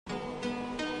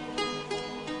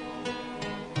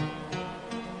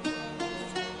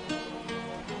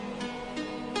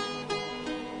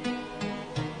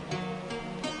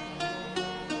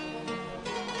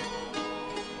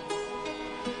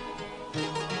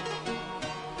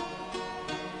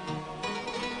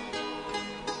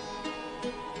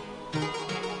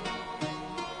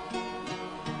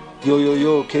Yo, yo,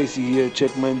 yo, Casey hier,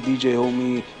 check mein DJ,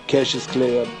 Homie, Cash is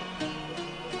clear.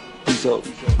 Peace out.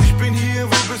 Ich bin hier,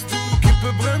 wo bist du?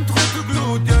 Kippe brennt, rote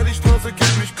Glut, ja die Straße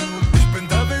kennt mich gut. Ich bin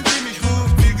da, wenn sie mich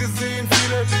ruft, viel gesehen,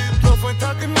 viel erlebt. Lauf ein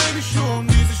Tag in meine Schuhe,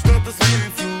 diese Stadt ist wie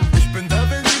ein Flug. Ich bin da,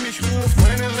 wenn sie mich ruft,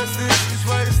 meine Reste ist, ich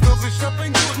weiß doch, ich hab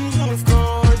einen guten Ruf.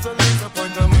 Kreuzer,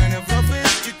 Laserpointer, meine Waffe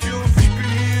ist getuned. Ich bin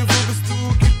hier, wo bist du?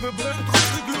 Kippe brennt,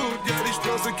 rote Glut, ja die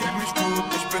Straße kennt mich gut.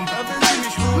 Ich bin da, wenn sie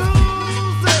mich ruft.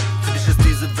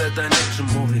 Diese Welt ein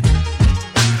Action-Movie.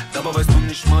 Dabei weißt du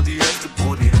nicht mal die Hälfte,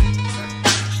 Brody.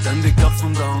 Ständig Ups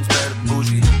und Downs, bad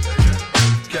bougie.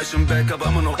 Cash im Back, aber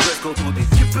immer noch Dresscode Hoodie.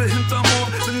 Kippe hinterm Ohr,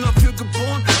 bin dafür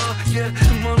geboren. Yeah,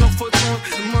 immer noch voll Ton,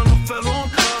 immer noch verloren.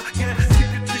 Yeah,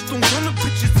 Ticket Richtung Sonne,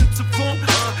 Bitches sind zu vorn.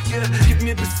 Yeah, gib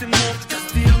mir bisschen Mord,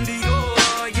 kastieren die Ohr.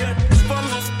 Yeah, ich war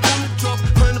lost, ohne Job,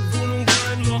 meine Wohnung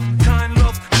war ein Loch. Kein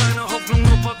Love, keine Hoffnung,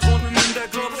 nur Patronen in der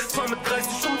Glock. Fahr mit 30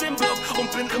 um den Block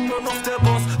und bin immer noch der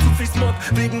Boss. Zu viel Smog,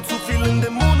 wegen zu vielen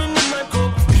Dämonen in meinem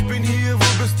Kopf. Ich bin hier, wo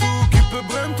bist du? Kippe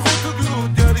brennt, rote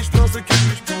Glut, ja die Straße kennt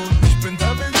mich gut. Ich bin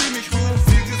da, wenn sie mich ruft,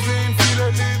 viel gesehen, viel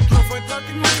erlebt. Lauf ein Tag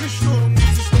in meine Schuhe,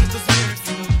 diese Stadt ist wie ein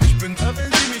Flug. Ich bin da,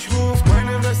 wenn sie mich ruft,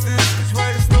 meine Reste ist, ich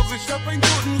weiß doch, ich hab einen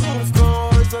guten Ruf.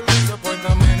 Kreuzer,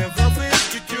 Laserpointer, meine Waffe ist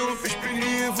getuned. Ich bin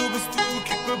hier, wo bist du?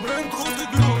 Kippe brennt, rote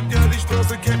Glut.